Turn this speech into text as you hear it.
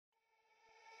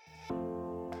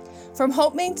From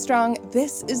Hope Made Strong,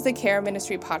 this is the Care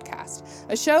Ministry Podcast,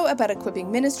 a show about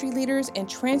equipping ministry leaders and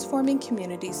transforming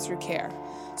communities through care.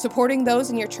 Supporting those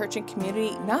in your church and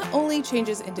community not only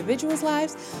changes individuals'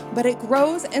 lives, but it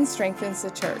grows and strengthens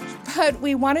the church. But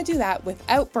we want to do that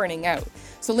without burning out.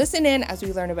 So listen in as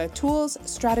we learn about tools,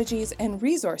 strategies, and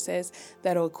resources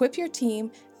that will equip your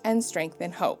team and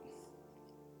strengthen hope.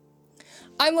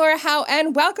 I'm Laura Howe,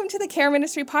 and welcome to the Care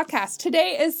Ministry Podcast.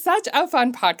 Today is such a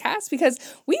fun podcast because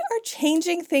we are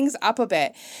changing things up a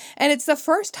bit. And it's the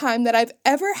first time that I've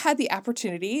ever had the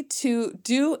opportunity to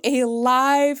do a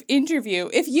live interview.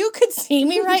 If you could see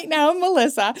me right now,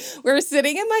 Melissa, we're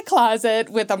sitting in my closet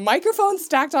with a microphone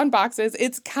stacked on boxes.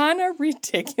 It's kind of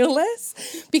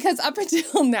ridiculous because up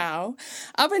until now,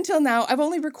 I've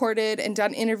only recorded and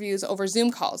done interviews over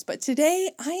Zoom calls. But today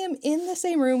I am in the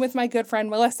same room with my good friend,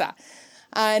 Melissa.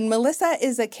 And Melissa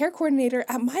is a care coordinator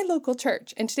at my local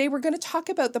church. And today we're going to talk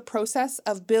about the process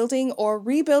of building or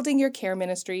rebuilding your care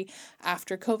ministry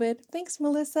after COVID. Thanks,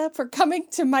 Melissa, for coming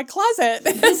to my closet.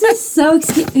 This is so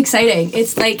exciting.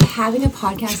 It's like having a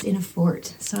podcast in a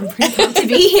fort. So I'm pretty pumped to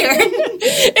be here.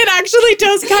 It actually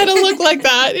does kind of look like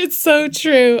that. It's so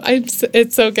true.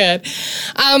 It's so good.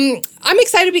 I'm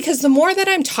excited because the more that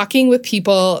I'm talking with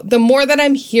people, the more that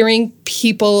I'm hearing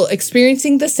people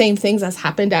experiencing the same things as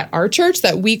happened at our church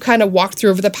that we kind of walked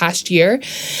through over the past year.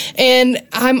 And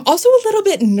I'm also a little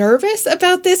bit nervous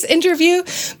about this interview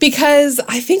because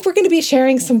I think we're going to be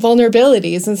sharing some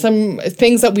vulnerabilities and some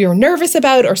things that we were nervous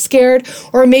about or scared,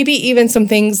 or maybe even some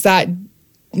things that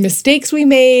mistakes we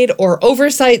made or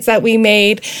oversights that we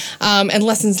made and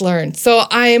lessons learned. So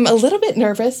I'm a little bit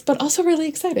nervous, but also really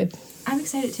excited. I'm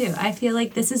excited too. I feel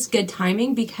like this is good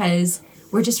timing because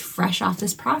we're just fresh off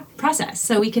this process.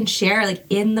 So we can share like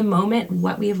in the moment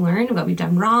what we've learned, what we've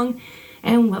done wrong,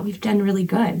 and what we've done really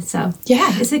good. So yeah,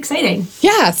 it's exciting.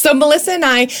 Yeah. So Melissa and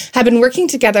I have been working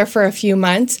together for a few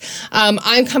months.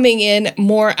 I'm coming in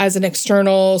more as an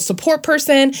external support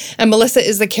person, and Melissa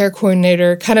is the care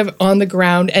coordinator kind of on the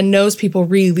ground and knows people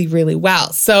really, really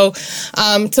well. So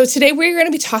today we're going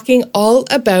to be talking all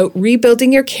about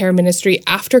rebuilding your care ministry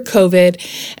after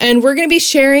COVID. And we're going to be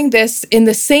sharing this in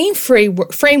the same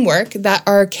framework that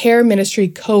our care ministry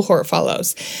cohort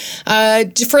follows.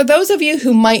 For those of you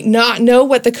who might not know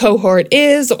what the cohort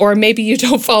is, or maybe you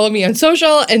don't follow me on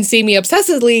social and see me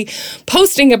obsessively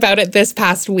posting about it this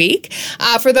past week.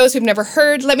 For those who've never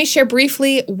heard, let me share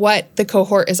briefly what the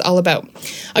cohort is all about.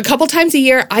 A couple times a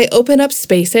year, I open up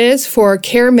spaces for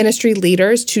care ministry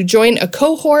leaders to join a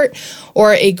cohort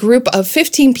or a group of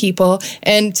 15 people.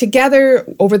 And together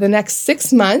over the next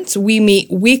 6 months, we meet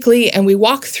weekly and we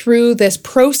walk through this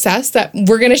process that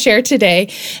we're going to share today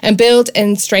and build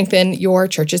and strengthen your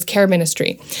church's care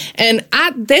ministry. And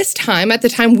at this time, at the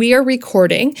time we are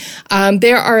recording,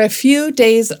 there are a few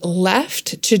days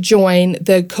left to join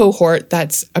the cohort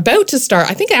that's about to start.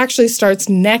 I think it actually starts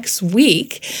next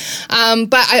week,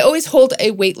 but I always hold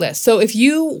a wait list. So if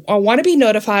you want to be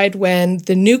notified when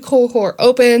the new cohort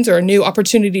opens or a new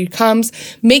opportunity comes,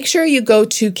 make sure you go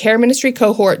to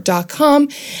careministrycohort.com,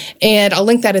 and I'll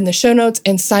link that in the show notes,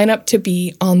 and sign up to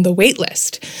be on the wait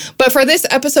list. But for this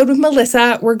episode with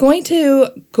Melissa, we're going to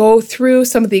go through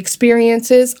some of the experiences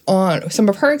and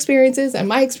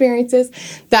my experiences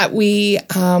that we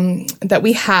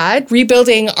had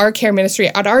rebuilding our care ministry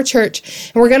at our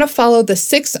church. And we're going to follow the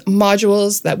 6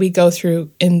 modules that we go through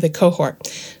in the cohort.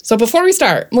 So before we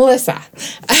start, Melissa,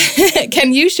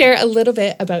 can you share a little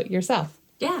bit about yourself?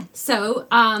 Yeah. So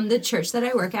the church that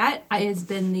I work at has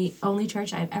been the only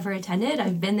church I've ever attended.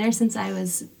 I've been there since I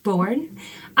was born.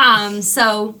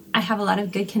 So I have a lot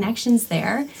of good connections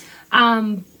there.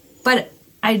 But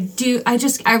I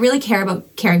really care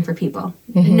about caring for people.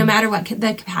 Mm-hmm. No matter what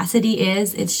the capacity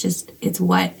is, it's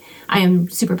what I am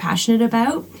super passionate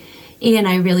about. And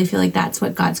I really feel like that's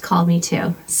what God's called me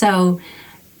to. So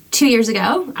 2 years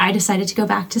ago, I decided to go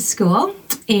back to school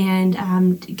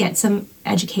and get some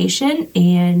education,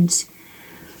 and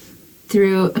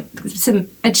through some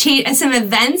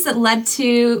events that led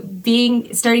to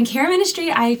starting care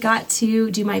ministry, I got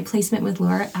to do my placement with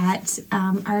Laura at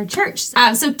our church.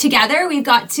 So together we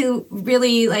got to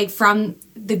really from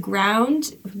the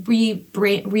ground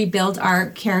rebuild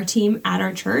our care team at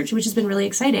our church, which has been really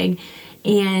exciting.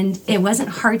 And it wasn't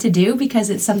hard to do because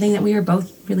it's something that we were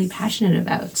both really passionate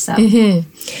about. So, And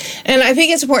I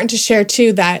think it's important to share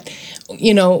too that,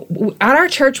 at our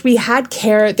church we had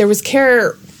care. There was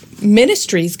care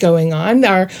ministries going on.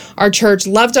 Our church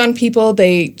loved on people.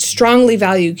 They strongly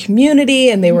value community,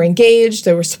 and they were engaged.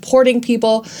 They were supporting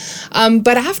people.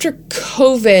 But after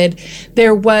COVID,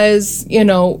 there was,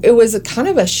 it was a kind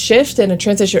of a shift and a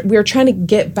transition. We were trying to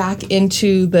get back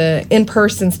into the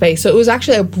in-person space. So it was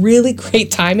actually a really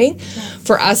great timing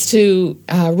for us to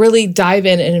really dive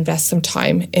in and invest some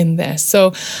time in this.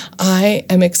 So I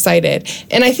am excited.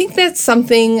 And I think that's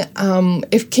something,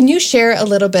 can you share a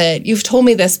little bit, you've told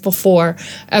me this before,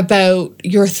 about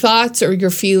your thoughts or your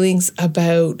feelings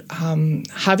about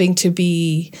having to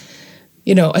be,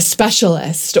 a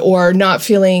specialist or not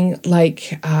feeling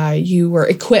like you were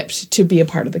equipped to be a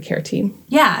part of the care team.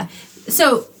 Yeah.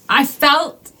 So I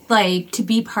felt like to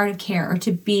be part of care or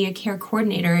to be a care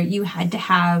coordinator, you had to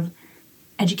have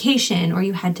education or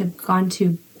you had to have gone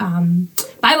to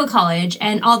Bible college.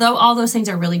 And although all those things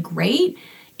are really great,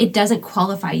 it doesn't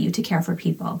qualify you to care for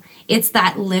people. It's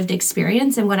that lived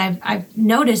experience. And what I've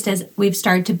noticed as we've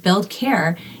started to build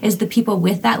care is the people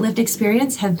with that lived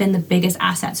experience have been the biggest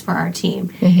assets for our team.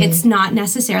 Mm-hmm. It's not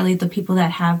necessarily the people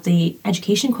that have the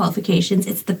education qualifications.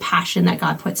 It's the passion that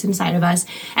God puts inside of us,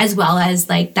 as well as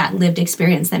like that lived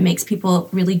experience that makes people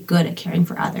really good at caring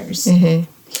for others. Mm-hmm.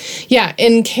 Yeah,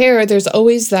 in care, there's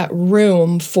always that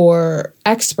room for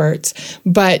experts,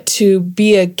 but to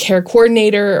be a care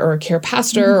coordinator or a care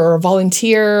pastor or a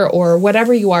volunteer or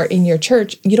whatever you are in your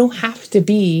church, you don't have to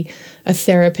be a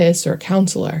therapist or a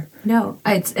counselor. No,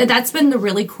 that's been the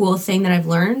really cool thing that I've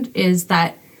learned is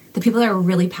that the people that are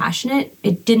really passionate,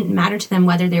 it didn't matter to them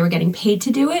whether they were getting paid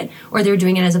to do it or they were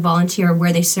doing it as a volunteer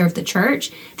where they served the church.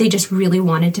 They just really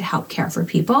wanted to help care for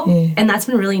people. And that's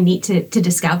been really neat to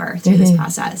discover through this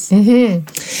process.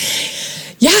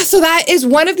 Yeah, so that is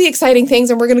one of the exciting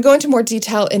things, and we're going to go into more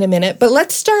detail in a minute. But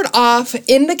let's start off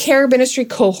in the care ministry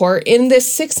cohort in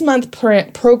this 6-month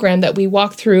program that we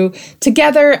walk through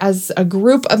together as a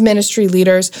group of ministry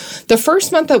leaders. The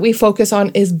first month that we focus on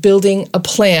is building a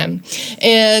plan.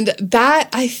 And that,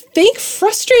 I think,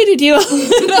 frustrated you a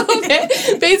little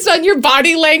bit based on your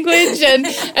body language and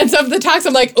some of the talks.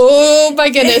 I'm like, oh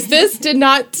my goodness, this did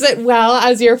not sit well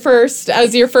as your first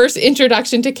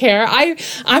introduction to care. I'm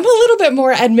a little bit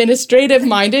more administrative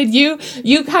minded. You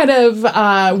kind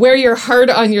of wear your heart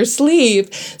on your sleeve.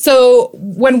 So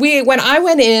when I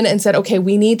went in and said, okay,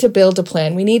 we need to build a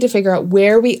plan, we need to figure out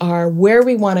where we are, where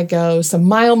we want to go, some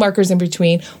mile markers in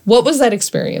between. What was that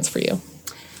experience for you?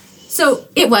 So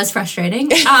it was frustrating.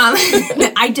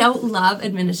 I don't love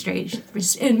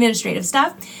administrative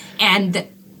stuff. And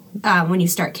when you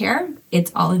start care,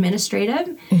 it's all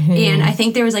administrative. Mm-hmm. And I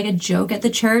think there was like a joke at the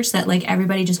church that like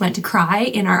everybody just went to cry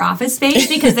in our office space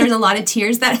because there was a lot of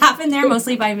tears that happened there,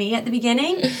 mostly by me at the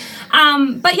beginning.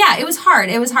 But yeah, it was hard.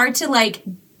 It was hard to like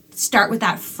start with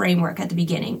that framework at the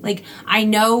beginning. Like I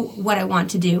know what I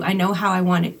want to do. I know how I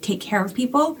want to take care of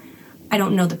people. I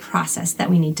don't know the process that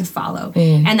we need to follow.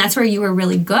 And that's where you were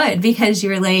really good because you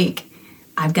were like,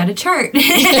 I've got a chart.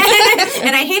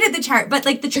 And I hated the chart, but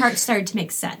like the chart started to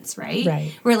make sense, right?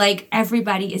 Right. Where like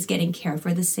everybody is getting cared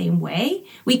for the same way.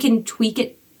 We can tweak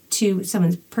it to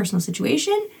someone's personal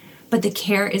situation, but the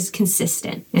care is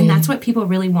consistent. And that's what people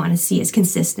really want to see is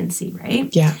consistency,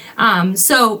 right? Yeah.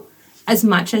 So as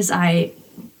much as I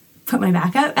put my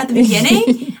back up at the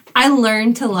beginning, I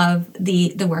learned to love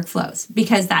the workflows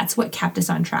because that's what kept us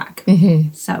on track.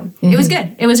 Mm-hmm. So it was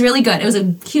good. It was really good. It was a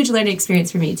huge learning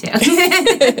experience for me too.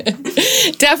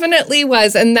 Definitely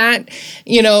was. And that,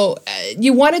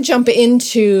 you want to jump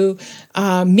into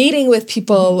meeting with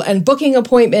people and booking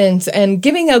appointments and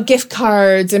giving out gift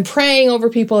cards and praying over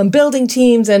people and building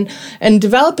teams and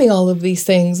developing all of these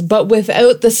things, but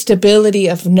without the stability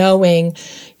of knowing,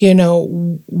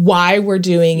 why we're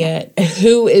doing it,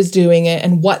 who is doing it,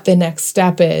 and what the next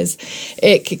step is,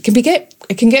 it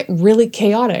can get really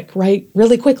chaotic, right?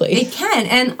 Really quickly. It can.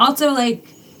 And also like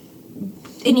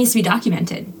it needs to be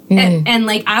documented. And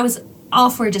like I was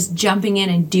all for just jumping in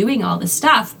and doing all this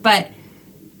stuff, but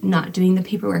not doing the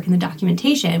paperwork and the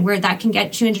documentation where that can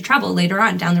get you into trouble later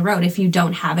on down the road if you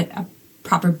don't have a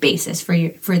proper basis for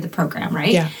the program,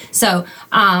 right? Yeah. So,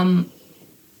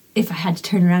 if I had to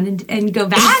turn around and go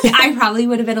back, I probably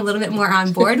would have been a little bit more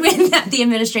on board with the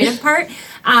administrative part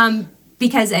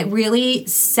because it really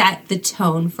set the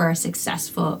tone for a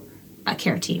successful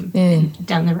care team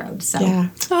down the road. So, yeah.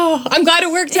 Oh, I'm glad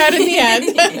it worked out in the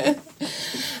end.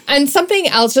 And something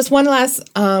else, just one last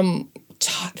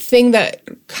thing that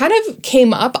kind of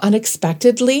came up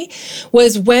unexpectedly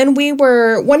was when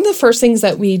one of the first things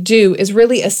that we do is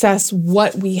really assess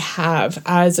what we have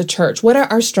as a church. What are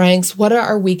our strengths? What are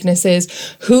our weaknesses?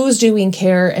 Who's doing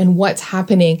care and what's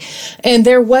happening? And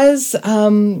there was,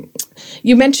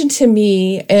 you mentioned to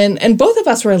me, and both of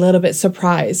us were a little bit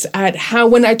surprised at how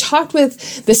when I talked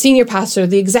with the senior pastor,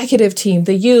 the executive team,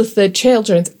 the youth, the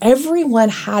children's, everyone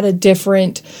had a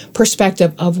different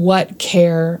perspective of what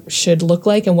care should look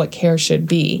like and what care should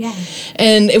be. Yeah.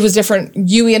 And it was different.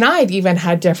 You and I even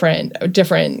had different,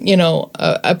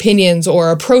 opinions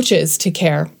or approaches to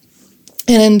care.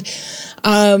 And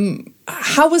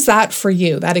how was that for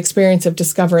you, that experience of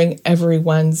discovering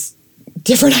everyone's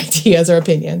different ideas or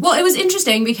opinions? Well, it was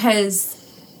interesting because,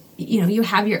 you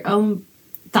have your own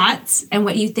thoughts and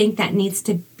what you think that needs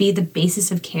to be the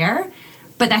basis of care,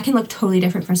 but that can look totally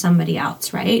different for somebody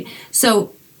else, right?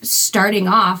 So starting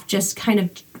off, just kind of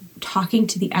talking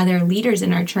to the other leaders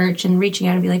in our church and reaching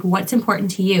out and be like, what's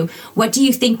important to you? What do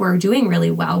you think we're doing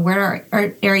really well? Where are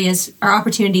our areas, our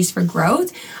opportunities for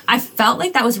growth? I felt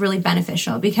like that was really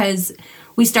beneficial because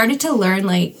we started to learn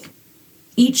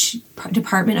each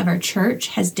department of our church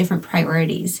has different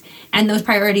priorities, and those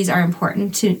priorities are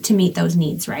important to meet those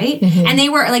needs, right? Mm-hmm. And they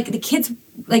were the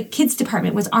kids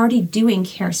department was already doing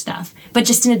care stuff, but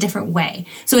just in a different way.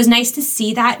 So it was nice to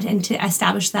see that and to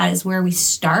establish that as where we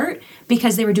start,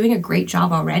 because they were doing a great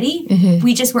job already. Mm-hmm.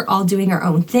 We just were all doing our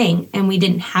own thing, and we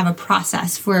didn't have a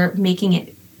process for making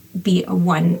it be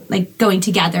going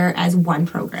together as one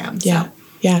program. Yeah. So.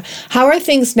 Yeah. How are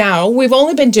things now? We've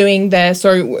only been doing this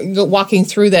or walking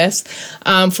through this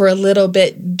for a little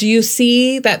bit. Do you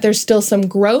see that there's still some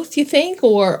growth, you think?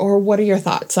 Or what are your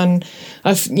thoughts on,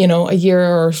 a year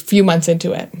or a few months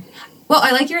into it? Well,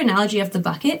 I like your analogy of the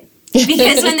bucket.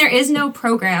 Because when there is no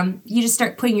program, you just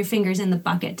start putting your fingers in the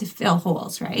bucket to fill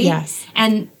holes, right? Yes.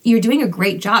 And you're doing a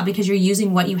great job because you're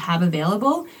using what you have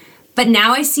available. But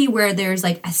now I see where there's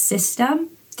a system.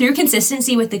 Through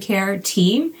consistency with the care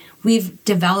team, we've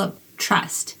developed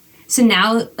trust. So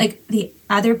now, the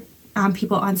other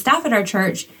people on staff at our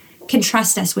church can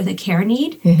trust us with a care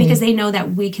need mm-hmm. because they know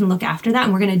that we can look after that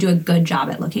and we're going to do a good job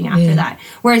at looking after that.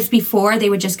 Whereas before, they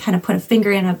would just kind of put a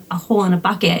finger in a hole in a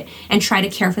bucket and try to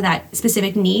care for that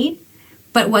specific need,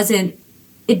 but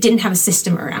it didn't have a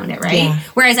system around it, right? Yeah.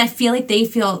 Whereas I feel like they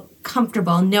feel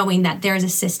comfortable knowing that there's a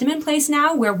system in place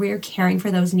now where we're caring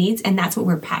for those needs, and that's what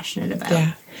we're passionate about.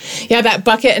 Yeah. Yeah, that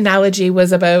bucket analogy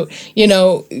was about,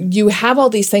 you have all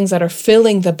these things that are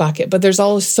filling the bucket, but there's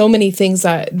always so many things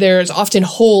that there's often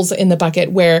holes in the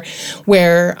bucket where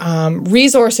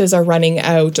resources are running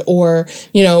out, or,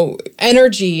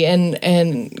 energy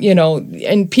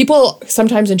and people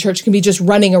sometimes in church can be just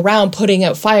running around putting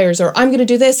out fires, or I'm going to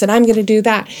do this and I'm going to do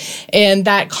that. And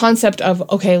that concept of,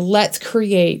 okay, let's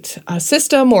create a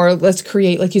system, or let's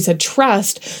create, like you said,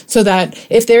 trust, so that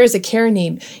if there is a care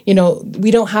need, we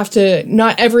don't have to,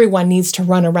 not everyone needs to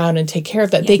run around and take care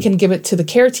of that. Yeah. They can give it to the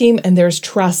care team, and there's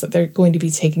trust that they're going to be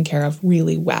taken care of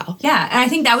really well. Yeah, and I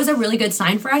think that was a really good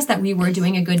sign for us that we were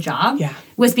doing a good job. Yeah.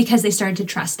 Was because they started to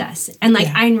trust us. And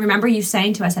I remember you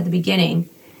saying to us at the beginning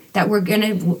that we're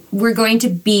going to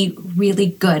be really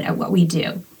good at what we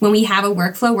do. When we have a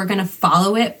workflow, we're going to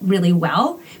follow it really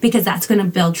well, because that's going to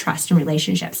build trust and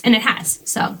relationships. And it has.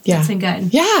 So that's been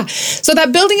good. Yeah. So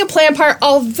that building a plan part,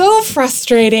 although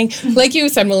frustrating, like you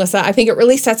said, Melissa, I think it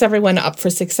really sets everyone up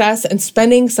for success, and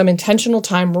spending some intentional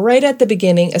time right at the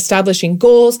beginning, establishing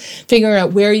goals, figuring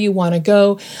out where you want to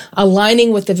go,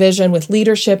 aligning with the vision, with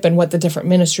leadership and what the different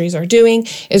ministries are doing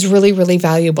is really, really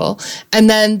valuable. And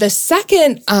then the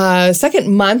second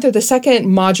month, or the second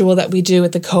module that we do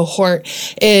with the cohort,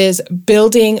 is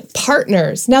building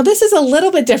partners. Now, this is a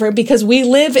little bit different because we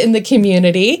live in the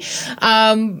community,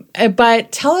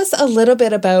 but tell us a little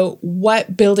bit about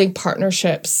what building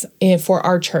partnerships for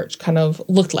our church kind of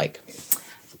looked like.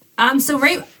 So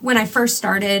right when I first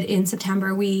started in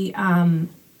September, we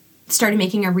started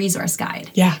making a resource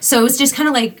guide. Yeah. So it was just kind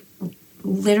of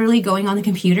literally going on the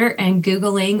computer and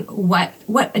Googling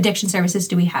what addiction services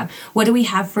do we have? What do we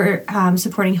have for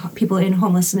supporting people in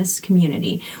homelessness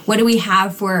community? What do we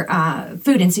have for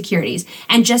food insecurities?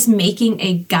 And just making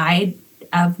a guide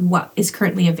of what is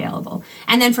currently available.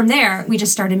 And then from there, we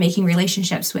just started making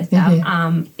relationships with them.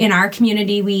 Mm-hmm. In our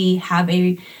community, we have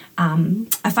a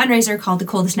fundraiser called The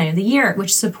Coldest Night of the Year,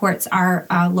 which supports our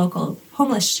local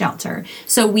homeless shelter.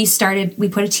 So we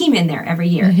put a team in there every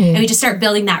year, mm-hmm. and we just start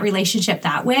building that relationship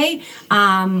that way.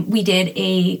 We did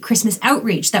a Christmas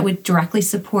outreach that would directly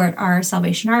support our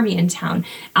Salvation Army in town,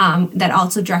 that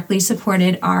also directly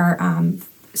supported our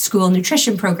school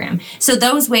nutrition program. So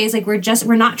those ways, like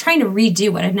we're not trying to redo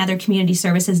what another community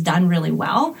service has done really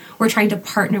well. We're trying to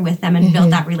partner with them and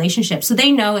build that relationship. So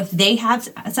they know if they have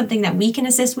something that we can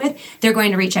assist with, they're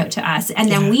going to reach out to us.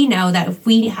 And then we know that if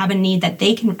we have a need that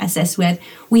they can assist with,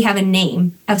 we have a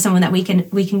name of someone that we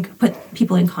can put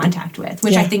people in contact with,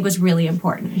 which I think was really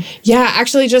important. Yeah,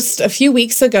 actually just a few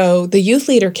weeks ago, the youth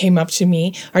leader came up to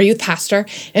me, our youth pastor,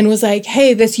 and was like,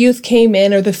 hey, this youth came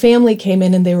in, or the family came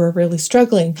in and they were really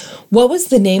struggling. What was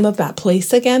the name of that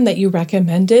place again that you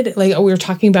recommended? Like, we were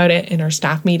talking about it in our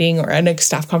staff meeting or in a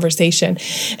staff conversation.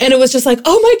 And it was just like,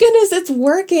 oh my goodness, it's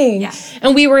working. Yeah.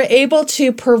 And we were able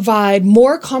to provide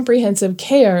more comprehensive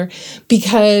care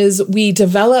because we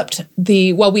developed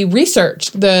we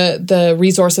researched the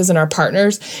resources and our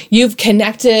partners. You've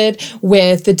connected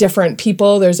with the different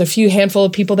people. There's a handful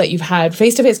of people that you've had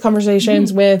face-to-face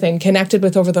conversations with and connected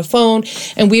with over the phone.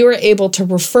 And we were able to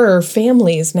refer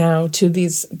families now to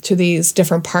these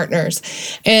different partners.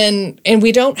 And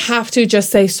we don't have to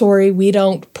just say, sorry, we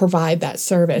don't provide that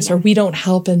service or we don't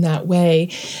help in that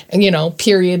way,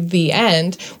 period, the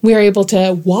end. We're able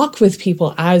to walk with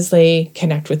people as they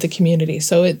connect with the community.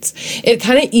 So it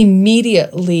kind of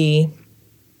immediately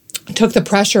took the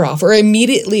pressure off or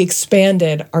immediately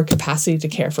expanded our capacity to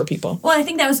care for people. Well, I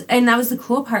think that was the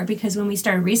cool part, because when we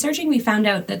started researching, we found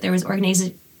out that there was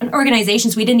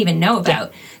organizations we didn't even know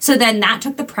about. So then that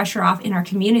took the pressure off in our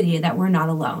community that we're not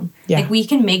alone. Like we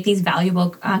can make these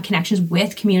valuable connections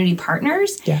with community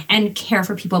partners and care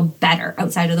for people better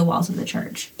outside of the walls of the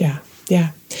church.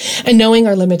 Yeah. And knowing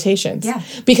our limitations. Yeah.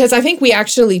 Because I think we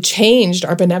actually changed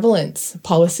our benevolence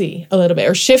policy a little bit,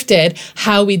 or shifted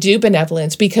how we do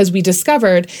benevolence, because we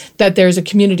discovered that there's a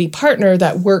community partner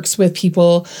that works with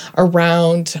people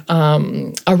around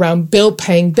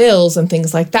paying bills and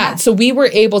things like that. Yeah. So we were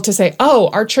able to say, oh,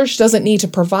 our church doesn't need to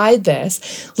provide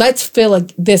this. Let's fill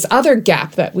this other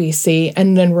gap that we see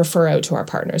and then refer out to our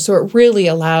partners. So it really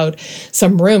allowed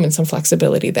some room and some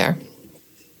flexibility there.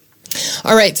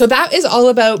 All right, so that is all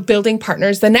about building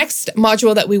partners. The next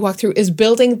module that we walk through is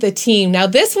building the team. Now,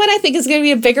 this one I think is going to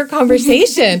be a bigger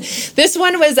conversation. This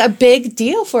one was a big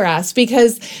deal for us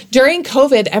because during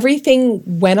COVID,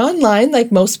 everything went online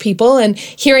like most people. And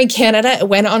here in Canada, it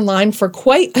went online for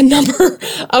quite a number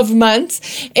of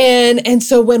months. And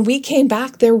so when we came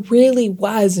back, there really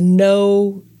was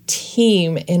no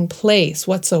team in place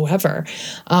whatsoever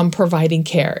providing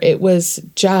care. It was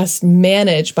just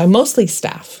managed by mostly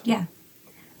staff.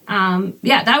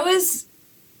 That was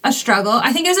a struggle.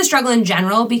 I think it was a struggle in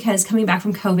general because coming back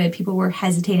from COVID, people were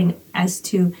hesitating as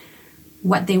to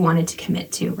what they wanted to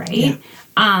commit to, right?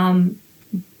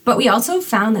 But we also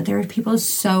found that there were people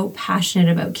so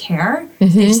passionate about care, they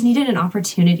just needed an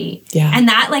opportunity. And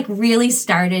that really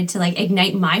started to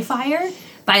ignite my fire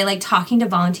by talking to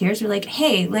volunteers. We're like,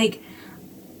 hey,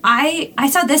 I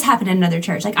saw this happen in another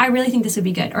church. I really think this would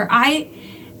be good. Or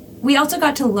we also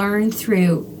got to learn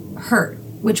through hurt,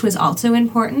 which was also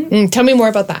important. Tell me more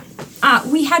about that.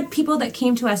 We had people that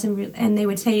came to us and they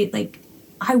would say,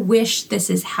 I wish this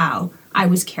is how I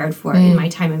was cared for in my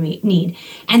time of need.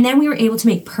 And then we were able to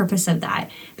make purpose of that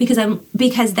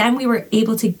because then we were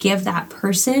able to give that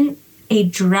person a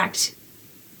direct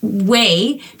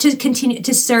way to continue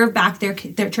to serve back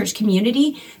their church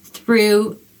community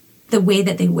through the way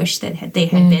that they wish that they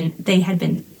had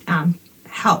been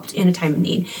helped in a time of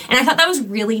need. And I thought that was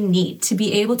really neat to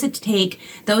be able to take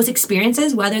those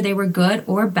experiences, whether they were good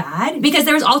or bad, because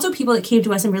there was also people that came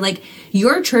to us and were like,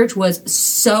 your church was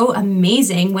so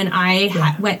amazing when I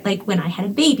when I had a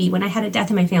baby, when I had a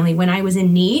death in my family, when I was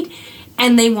in need,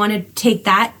 and they want to take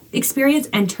that experience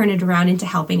and turn it around into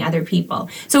helping other people.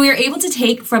 So we were able to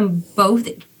take from both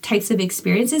types of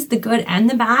experiences, the good and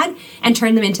the bad, and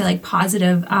turn them into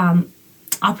positive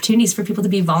opportunities for people to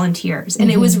be volunteers.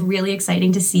 And it was really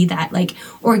exciting to see that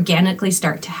organically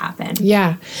start to happen.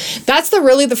 Yeah. That's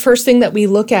really the first thing that we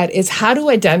look at is how to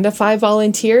identify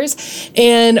volunteers.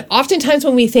 And oftentimes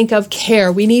when we think of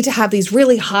care, we need to have these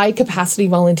really high capacity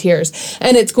volunteers.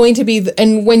 And it's going to be,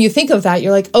 and when you think of that,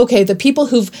 you're like, okay, the people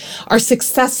who are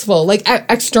successful,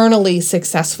 externally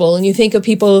successful. And you think of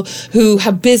people who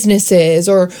have businesses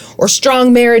or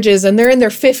strong marriages and they're in their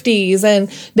 50s and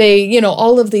they,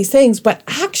 all of these things. But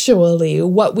actually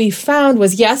what we found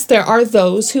was, yes, there are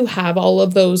those who have all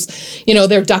of those,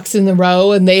 their ducks in the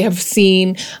row, and they have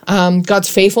seen God's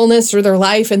faithfulness through their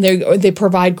life, and they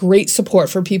provide great support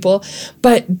for people.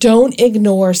 But don't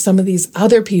ignore some of these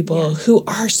other people who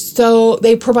are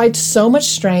they provide so much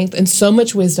strength and so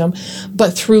much wisdom,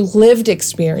 but through lived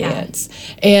experience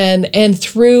and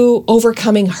through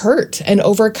overcoming hurt and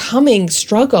overcoming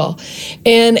struggle.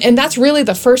 And that's really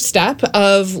the first step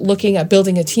of looking at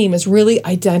building a team, is really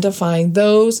identifying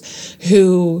those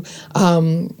who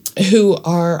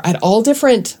are at all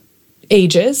different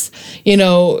ages,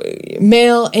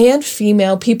 male and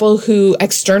female, people who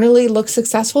externally look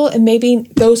successful, and maybe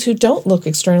those who don't look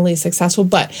externally successful,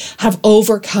 but have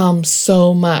overcome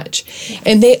so much. Yes.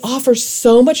 And they offer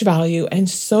so much value and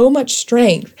so much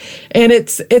strength. And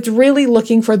it's really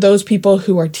looking for those people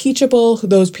who are teachable,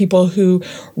 those people who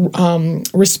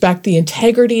respect the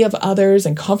integrity of others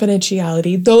and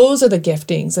confidentiality. Those are the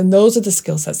giftings and those are the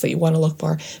skill sets that you want to look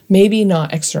for, maybe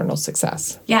not external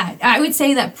success. Yeah, I would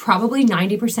say that probably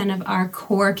 90% of our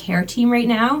core care team right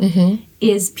now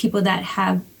is people that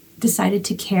have decided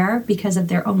to care because of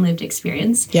their own lived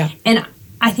experience. Yeah. And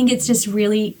I think it's just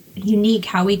really unique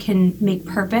how we can make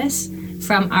purpose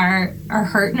from our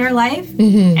hurt in our life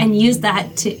and use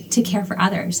that to care for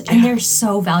others. And they're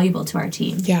so valuable to our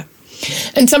team. Yeah.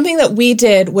 And something that we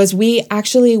did was we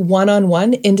actually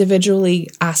one-on-one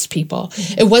individually asked people.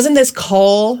 It wasn't this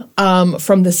call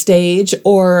from the stage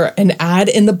or an ad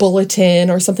in the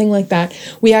bulletin or something like that.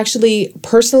 We actually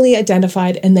personally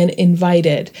identified and then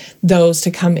invited those to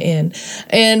come in.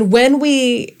 And when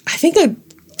I think a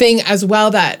thing as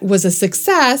well that was a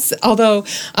success, although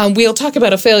we'll talk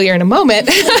about a failure in a moment,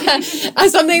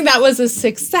 something that was a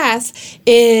success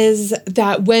is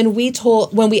that when we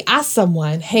asked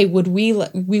someone, hey,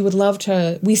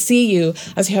 we see you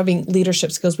as having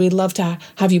leadership skills, we'd love to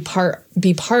have you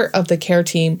be part of the care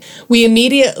team, we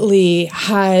immediately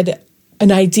had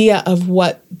an idea of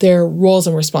what their roles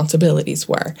and responsibilities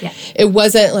were. Yeah. It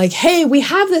wasn't like, hey, we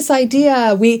have this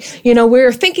idea.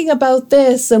 We're thinking about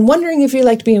this and wondering if you'd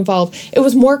like to be involved. It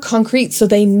was more concrete, so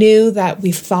they knew that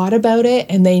we thought about it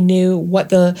and they knew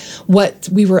what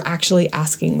we were actually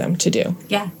asking them to do.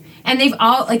 Yeah. And they've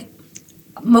all,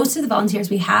 most of the volunteers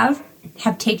we have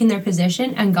taken their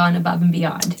position and gone above and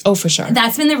beyond. Oh, for sure.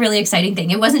 That's been the really exciting thing.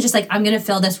 It wasn't just like, I'm going to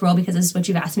fill this role because this is what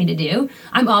you've asked me to do.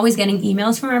 I'm always getting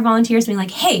emails from our volunteers being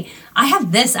like, hey, I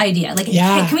have this idea.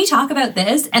 Hey, can we talk about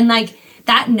this? And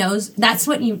that's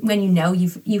when you know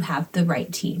you have the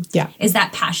right team. Yeah. Is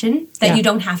that passion that you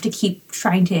don't have to keep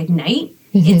trying to ignite.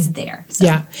 It's there. So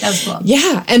that was cool.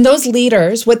 Yeah. And those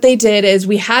leaders, what they did is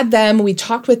we had them, we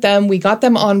talked with them, we got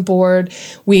them on board.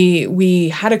 We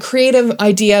had a creative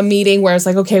idea meeting where it's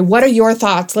like, okay, what are your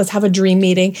thoughts? Let's have a dream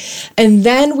meeting. And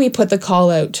then we put the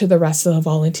call out to the rest of the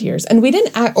volunteers and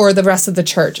or the rest of the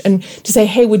church, and to say,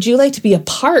 hey, would you like to be a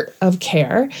part of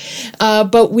care?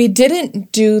 But we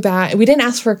didn't do that. We didn't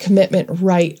ask for a commitment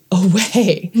right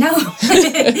away. No,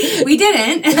 we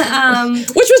didn't.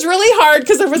 Which was really hard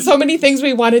because there were so many things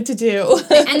we wanted to do.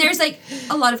 And there's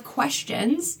a lot of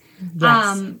questions.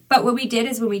 Yes. But what we did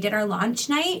is when we did our launch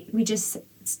night, we just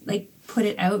put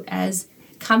it out as,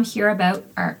 come hear about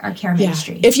our care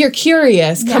ministry. If you're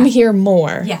curious, come hear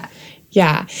more. Yeah.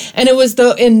 Yeah. And it was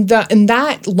in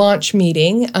that launch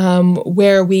meeting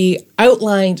where we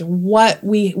outlined what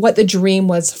the dream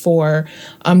was for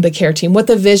the care team, what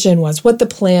the vision was, what the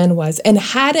plan was, and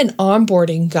had an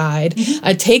onboarding guide,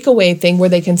 a takeaway thing where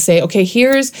they can say, okay,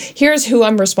 here's who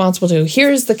I'm responsible to.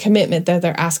 Here's the commitment that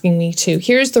they're asking me to.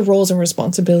 Here's the roles and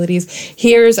responsibilities.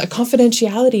 Here's a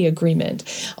confidentiality agreement,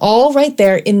 all right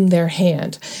there in their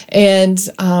hand. And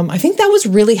I think that was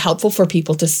really helpful for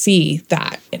people to see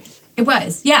that. It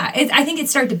was, yeah. I think it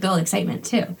started to build excitement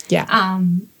too. Yeah.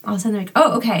 All of a sudden they're like,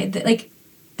 oh, okay,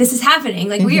 this is happening.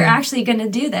 We are actually going to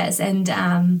do this. And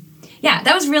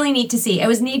that was really neat to see. It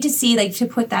was neat to see, to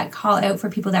put that call out for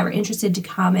people that were interested to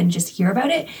come and just hear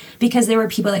about it, because there were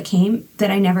people that came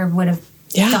that I never would have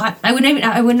thought, I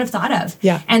wouldn't have thought of.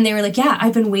 Yeah. And they were like, yeah,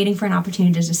 I've been waiting for an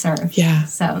opportunity to serve. Yeah.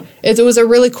 So it was a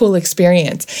really cool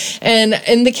experience. And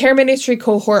in the care ministry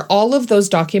cohort, all of those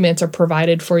documents are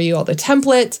provided for you, all the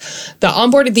templates,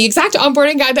 the exact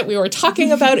onboarding guide that we were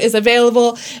talking about is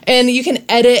available. And you can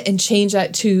edit and change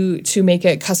that to make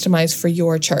it customized for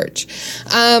your church.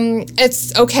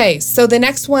 It's okay. So the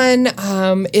next one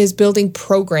is building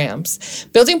programs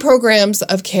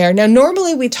of care. Now,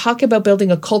 normally we talk about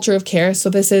building a culture of care. So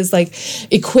this is like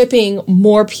equipping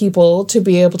more people to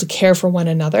be able to care for one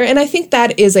another. And I think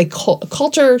that is a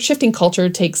culture, shifting culture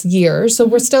takes years. So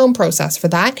we're still in process for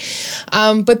that.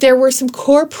 But there were some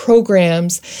core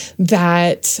programs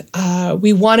that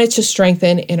we wanted to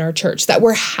strengthen in our church that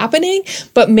were happening,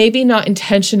 but maybe not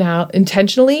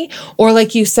intentionally, or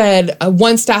like you said,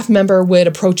 one staff member would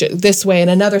approach it this way and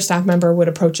another staff member would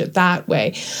approach it that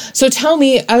way. So tell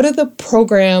me, out of the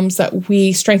programs that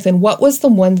we strengthened, what was the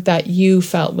one that you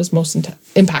felt was most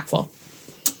impactful?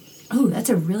 Oh, that's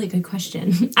a really good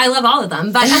question. I love all of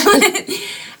them, but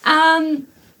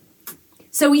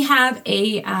so we have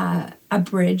a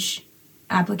bridge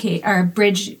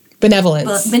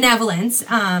benevolence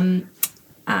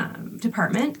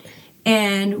department,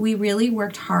 and we really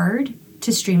worked hard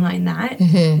to streamline that,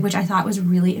 which I thought was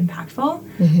really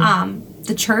impactful.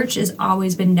 The church has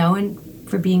always been known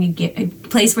for being a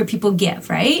place where people give,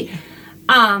 right?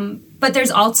 But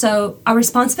there's also a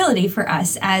responsibility for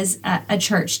us as a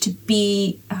church to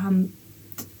be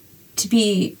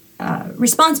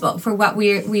responsible for what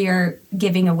we are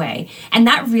giving away, and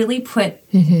that really put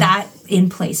that in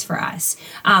place for us.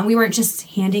 We weren't just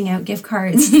handing out gift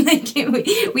cards like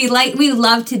we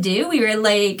love to do.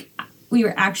 We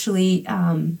were actually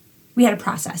we had a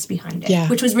process behind it,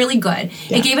 which was really good.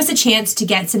 Yeah. It gave us a chance to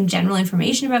get some general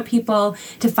information about people,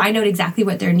 to find out exactly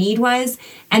what their need was,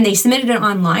 and they submitted it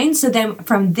online. So then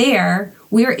from there,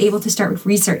 we were able to start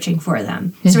researching for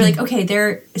them. So we're like, okay,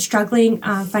 they're struggling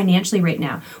financially right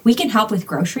now. We can help with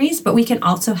groceries, but we can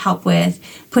also help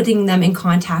with putting them in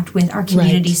contact with our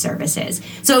community services.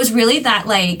 So it was really that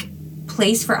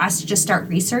place for us to just start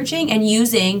researching and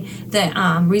using the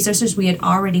resources we had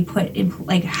already put in,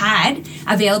 had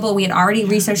available. We had already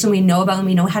researched them. We know about them.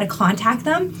 We know how to contact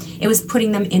them. It was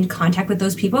putting them in contact with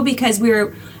those people, because we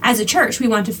were, as a church, we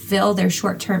want to fill their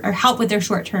short-term or help with their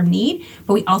short-term need,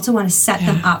 but we also want to set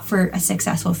them up for a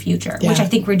successful future, which I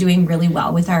think we're doing really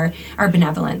well with our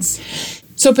benevolence.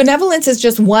 So benevolence is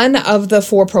just one of the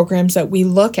 4 programs that we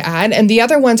look at. And the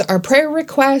other ones are prayer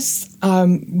requests,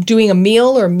 doing a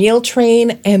meal or meal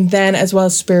train, and then as well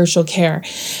as spiritual care.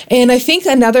 And I think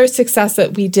another success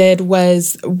that we did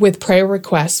was with prayer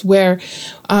requests, where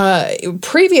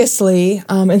previously,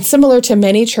 and similar to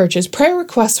many churches, prayer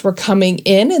requests were coming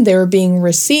in and they were being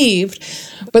received,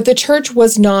 but the church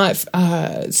was not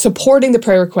supporting the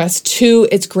prayer request to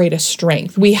its greatest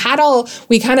strength. We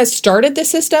kind of started the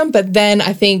system, but then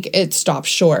I think it stopped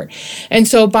short. And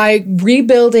so by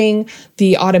rebuilding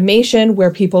the automation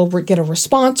where people get a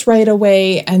response right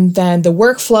away, and then the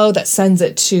workflow that sends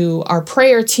it to our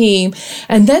prayer team,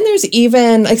 and then there's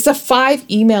even it's a 5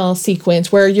 email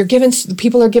sequence where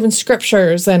people are given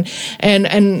scriptures and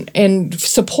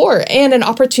support and an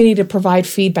opportunity to provide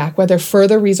feedback, whether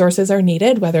further resources are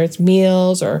needed, whether it's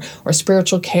meals or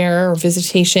spiritual care or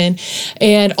visitation,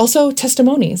 and also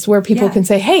testimonies where people can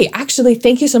say, hey, actually,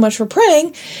 thank you so much for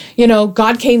praying.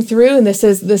 God came through, and this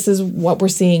is what we're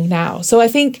seeing now. So I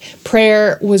think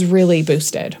prayer was really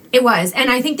boosted. It was. And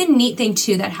I think the neat thing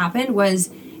too that happened was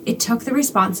it took the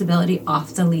responsibility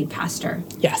off the lead pastor.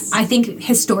 Yes. I think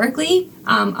historically,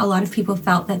 a lot of people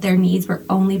felt that their needs were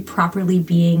only properly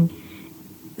being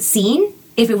seen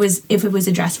if it was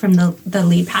addressed from the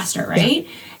lead pastor, right?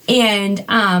 Yeah.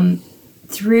 And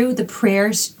through the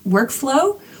prayers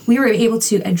workflow, we were able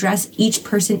to address each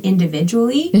person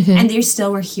individually, and they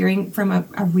still were hearing from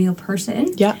a real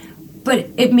person. Yeah. But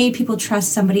it made people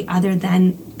trust somebody other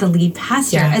than the lead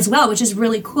pastor as well, which is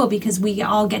really cool, because we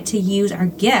all get to use our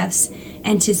gifts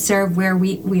and to serve where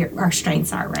our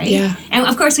strengths are, right? Yeah. And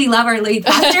of course, we love our lead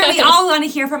pastor. We all want to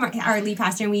hear from our lead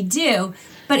pastor, and we do.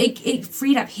 But it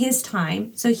freed up his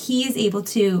time, so he is able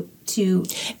to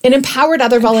it empowered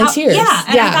other volunteers.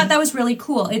 I thought that was really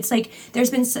cool. It's like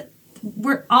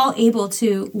we're all able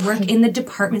to work in the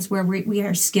departments where we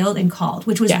are skilled and called,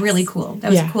 which was really cool. That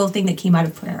was a cool thing that came out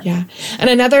of prayer. Yeah. And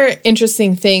another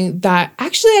interesting thing that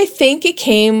actually I think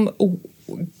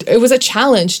it was a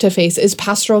challenge to face is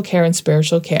pastoral care and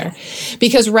spiritual care.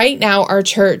 Because right now our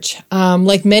church,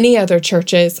 like many other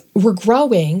churches, we're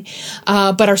growing,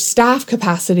 but our staff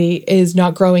capacity is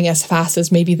not growing as fast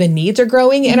as maybe the needs are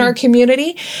growing in our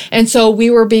community. And so we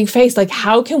were being faced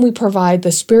how can we provide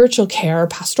the spiritual care,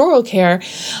 pastoral care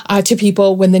to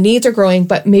people when the needs are growing,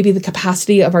 but maybe the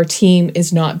capacity of our team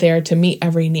is not there to meet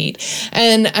every need.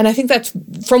 And I think that's,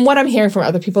 from what I'm hearing from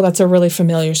other people, that's a really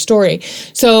familiar story.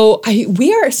 So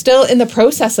we are are still in the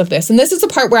process of this. And this is a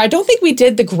part where I don't think we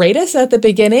did the greatest at the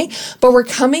beginning, but we're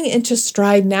coming into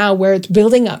stride now where it's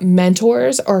building up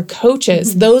mentors or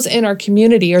coaches, those in our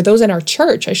community or those in our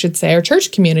church, I should say, our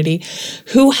church community,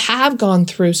 who have gone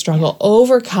through struggle,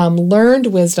 overcome, learned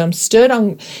wisdom, stood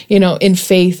on, in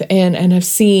faith and have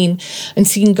seen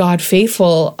God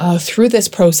faithful through this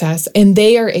process, and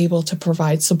they are able to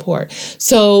provide support.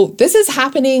 So this is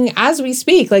happening as we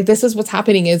speak. Like, this is what's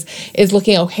happening is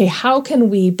looking, okay, how can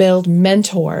we build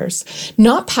mentors,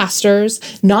 not pastors,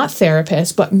 not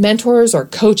therapists, but mentors or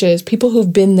coaches, people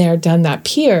who've been there, done that,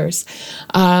 peers,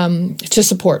 to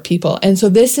support people. And so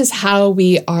this is how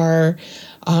we are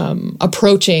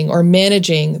approaching or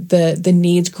managing the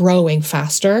needs growing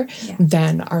faster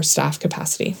than our staff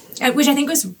capacity. Which I think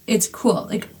it's cool.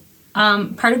 Like,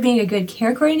 part of being a good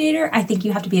care coordinator, I think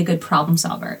you have to be a good problem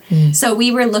solver. So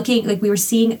we were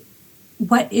seeing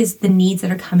what is the needs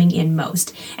that are coming in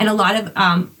most. And a lot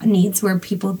of needs where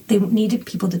they needed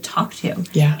people to talk to.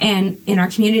 Yeah. And in our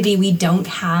community, we don't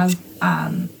have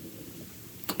an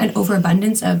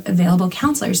overabundance of available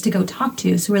counselors to go talk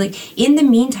to. So we're like, in the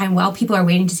meantime, while people are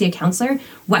waiting to see a counselor,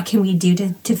 what can we do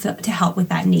to help with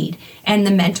that need? And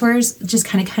the mentors just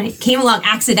kind of came along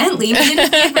accidentally. We didn't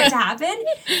plan for it to happen,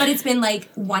 but it's been like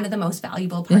one of the most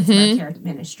valuable parts of our care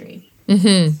ministry.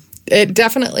 It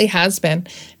definitely has been,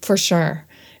 for sure.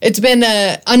 It's been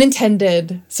an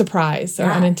unintended surprise or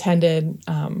unintended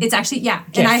it's actually,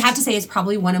 gift. And I have to say it's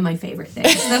probably one of my favorite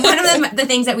things. One of the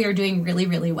things that we are doing really,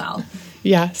 really well.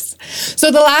 Yes.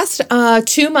 So the last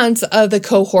 2 months of the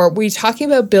cohort, we're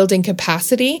talking about building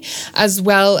capacity as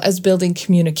well as building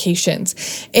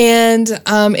communications. And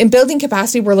in building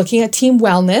capacity, we're looking at team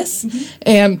wellness.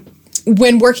 And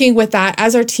when working with that,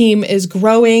 as our team is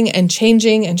growing and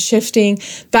changing and shifting,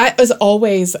 that is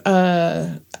always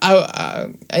an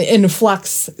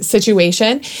influx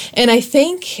situation. And I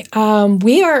think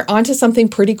we are onto something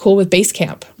pretty cool with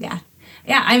Basecamp. Yeah,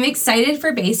 I'm excited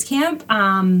for Basecamp.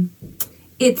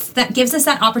 That gives us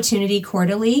that opportunity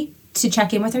quarterly to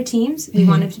check in with our teams. We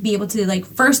want to be able to, like,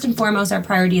 first and foremost, our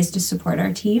priority is to support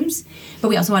our teams, but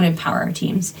we also want to empower our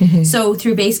teams. So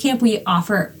through Basecamp, we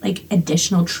offer like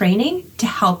additional training to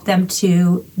help them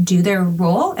to do their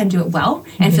role and do it well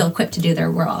and feel equipped to do their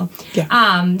role.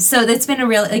 Yeah. So that's been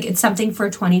it's something for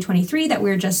 2023 that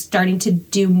we're just starting to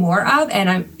do more of, and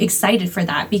I'm excited for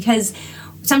that because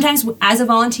sometimes as a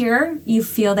volunteer, you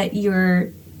feel that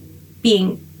you're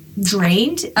being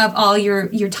drained of all your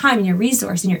time and your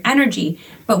resource and your energy,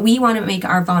 but we want to make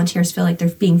our volunteers feel like they're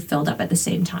being filled up at the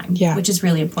same time, which is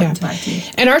really important to our team.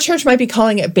 And our church might be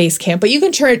calling it Basecamp, but you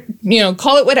can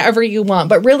call it whatever you want.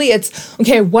 But really, it's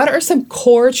okay. What are some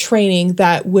core training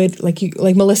that would,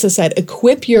 like Melissa said,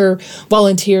 equip your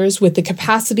volunteers with the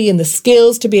capacity and the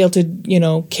skills to be able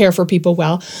to care for people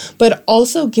well, but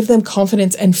also give them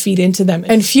confidence and feed into them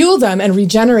and fuel them and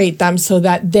regenerate them so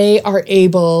that they are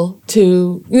able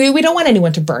to. We don't want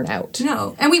anyone to burn out.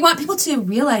 No, and we want people to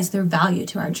realize their value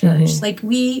to our church. Like,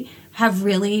 we have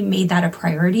really made that a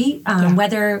priority.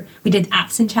 Whether we did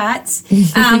apps and chats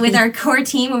with our core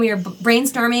team when we were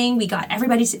brainstorming, we got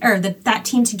everybody that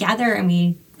team together and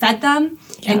we fed them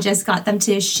and just got them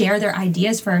to share their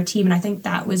ideas for our team. And I think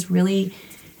that was really,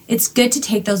 it's good to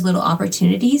take those little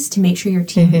opportunities to make sure your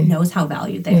team knows how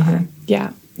valued they are.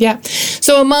 Yeah.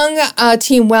 So among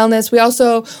team wellness, we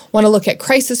also want to look at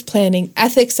crisis planning,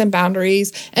 ethics and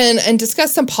boundaries, and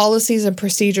discuss some policies and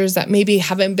procedures that maybe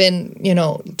haven't been,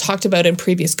 talked about in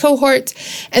previous cohorts,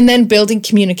 and then building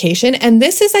communication. And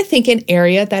this is, I think, an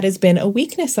area that has been a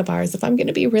weakness of ours, if I'm going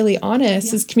to be really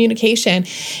honest, is communication.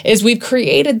 Is we've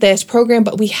created this program,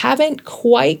 but we haven't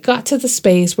quite got to the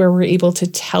space where we're able to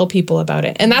tell people about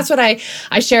it. And that's what I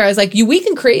share. I was like, we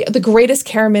can create the greatest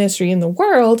care ministry in the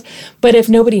world, but if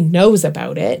nobody knows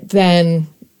about it, then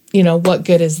what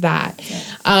good is that?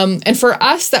 And for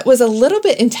us, that was a little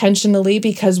bit intentionally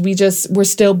because we're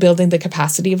still building the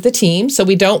capacity of the team. So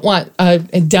we don't want a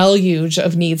deluge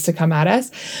of needs to come at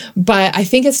us. But I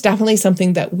think it's definitely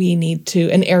something that we need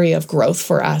an area of growth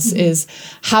for us is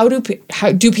how do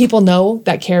people know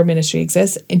that care ministry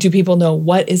exists? And do people know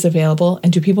what is available?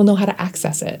 And do people know how to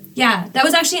access it? Yeah, that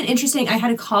was actually I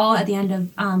had a call at the end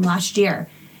of last year.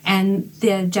 And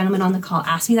the gentleman on the call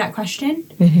asked me that question.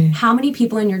 How many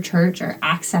people in your church are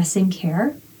accessing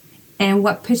care? And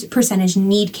what percentage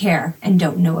need care and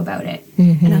don't know about it?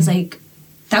 And I was like,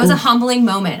 that was a humbling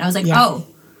moment. I was like,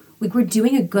 we're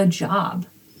doing a good job.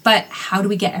 but how do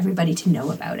we get everybody to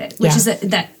know about it? Which is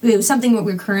that it was something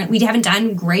that we haven't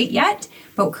done great yet,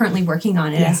 but we're currently working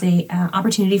on it as a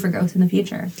opportunity for growth in the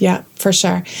future. Yeah, for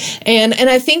sure. And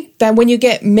I think that when you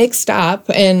get mixed up,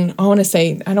 and I want to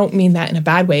say, I don't mean that in a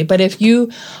bad way, but if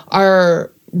you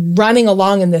are running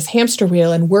along in this hamster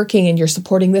wheel and working and you're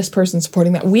supporting this person,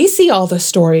 supporting that, we see all the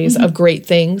stories of great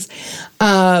things.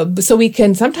 So we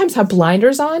can sometimes have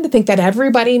blinders on to think that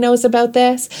everybody knows about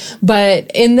this. But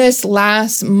in this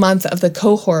last month of the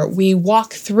cohort, we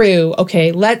walk through,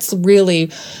 okay, let's really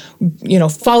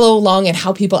follow along and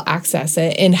how people access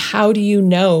it, and how do you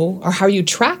know, or how are you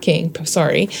tracking,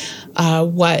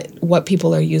 what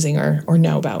people are using or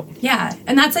know about. Yeah,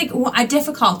 and that's like a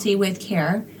difficulty with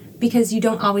care, because you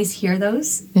don't always hear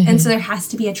those. And so there has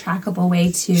to be a trackable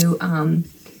way to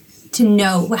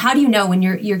know. Well, how do you know when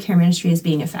your care ministry is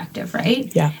being effective,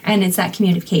 right? Yeah. And it's that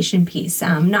communication piece.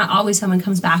 Not always someone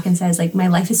comes back and says, like, my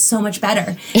life is so much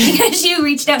better because you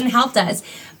reached out and helped us.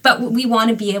 But we want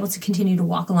to be able to continue to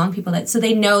walk along people so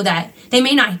they know that we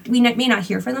may not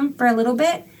hear from them for a little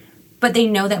bit, but they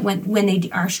know that when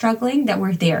they are struggling, that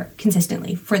we're there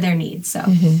consistently for their needs. So.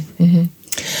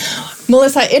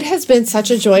 Melissa, it has been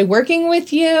such a joy working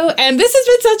with you, and this has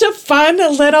been such a fun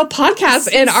little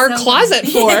podcast in our closet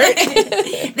fort.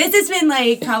 This has been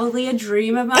like probably a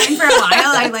dream of mine for a while.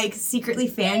 I like secretly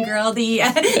fangirl the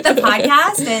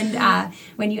podcast, and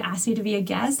when you asked me to be a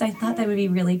guest, I thought that would be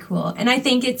really cool. And I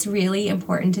think it's really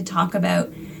important to talk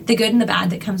about the good and the bad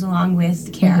that comes along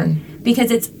with care,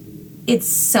 because it's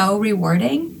so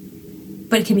rewarding,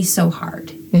 but it can be so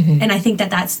hard. And I think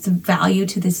that's the value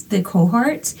to the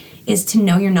cohort, is to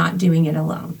know you're not doing it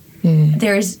alone.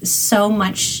 There's so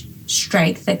much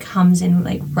strength that comes in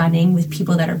like running with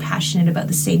people that are passionate about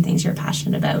the same things you're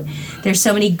passionate about. There's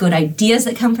so many good ideas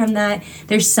that come from that.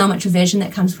 There's so much vision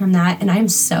that comes from that. And I'm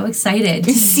so excited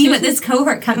to see what this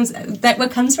cohort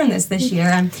what comes from this year.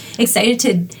 I'm excited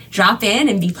to drop in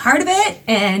and be part of it.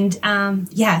 And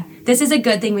this is a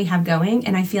good thing we have going.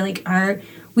 And I feel like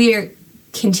we're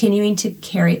continuing to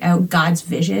carry out God's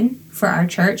vision for our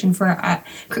church and for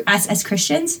us as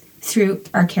Christians through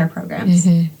our care programs.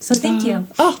 So thank you.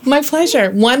 Oh, my pleasure.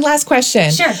 One last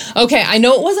question. Sure. Okay, I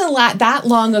know it wasn't that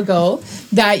long ago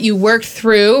that you worked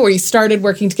through, or you started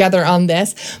working together on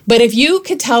this, but if you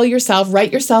could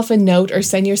write yourself a note or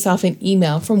send yourself an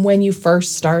email from when you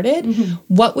first started,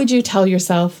 what would you tell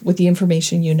yourself with the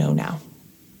information you know now?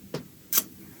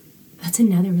 That's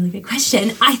another really good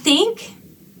question. I think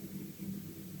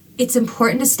it's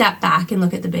important to step back and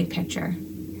look at the big picture.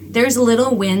 There's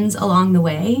little wins along the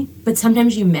way, but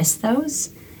sometimes you miss those.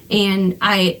 And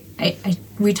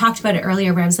we talked about it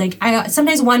earlier, where I was like, I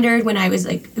sometimes wondered when I was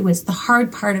like, it was the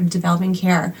hard part of developing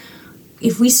care.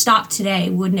 If we stopped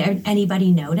today, wouldn't anybody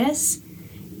notice?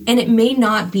 And it may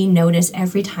not be noticed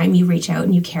every time you reach out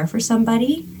and you care for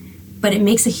somebody, but it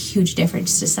makes a huge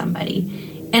difference to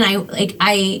somebody. And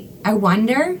I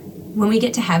wonder when we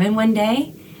get to heaven one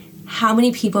day, how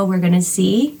many people we're going to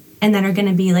see and then are going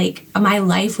to be like, my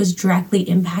life was directly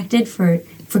impacted for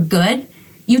good.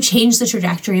 You changed the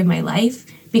trajectory of my life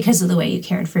because of the way you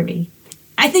cared for me.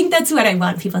 I think that's what I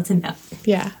want people to know.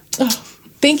 Yeah. Oh,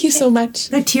 thank you so much.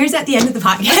 The tears at the end of the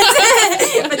podcast.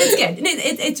 But it's good.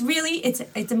 It's really,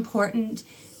 it's important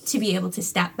to be able to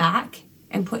step back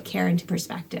and put care into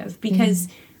perspective, because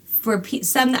for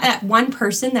that one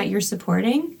person that you're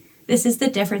supporting, this is the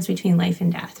difference between life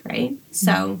and death, right?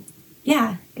 So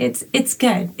yeah, it's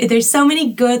good. There's so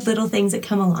many good little things that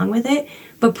come along with it,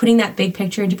 but putting that big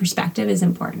picture into perspective is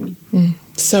important.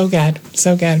 So good.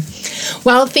 So good.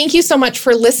 Well, thank you so much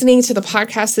for listening to the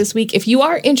podcast this week. If you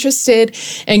are interested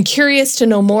and curious to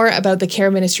know more about the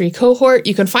Care Ministry cohort,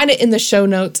 you can find it in the show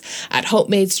notes at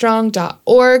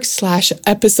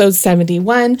hopemadestrong.org/episode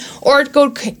 71, or go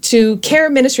to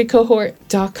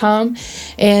careministrycohort.com.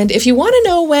 And if you want to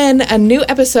know when a new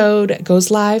episode goes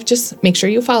live, just make sure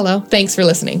you follow. Thanks for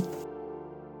listening.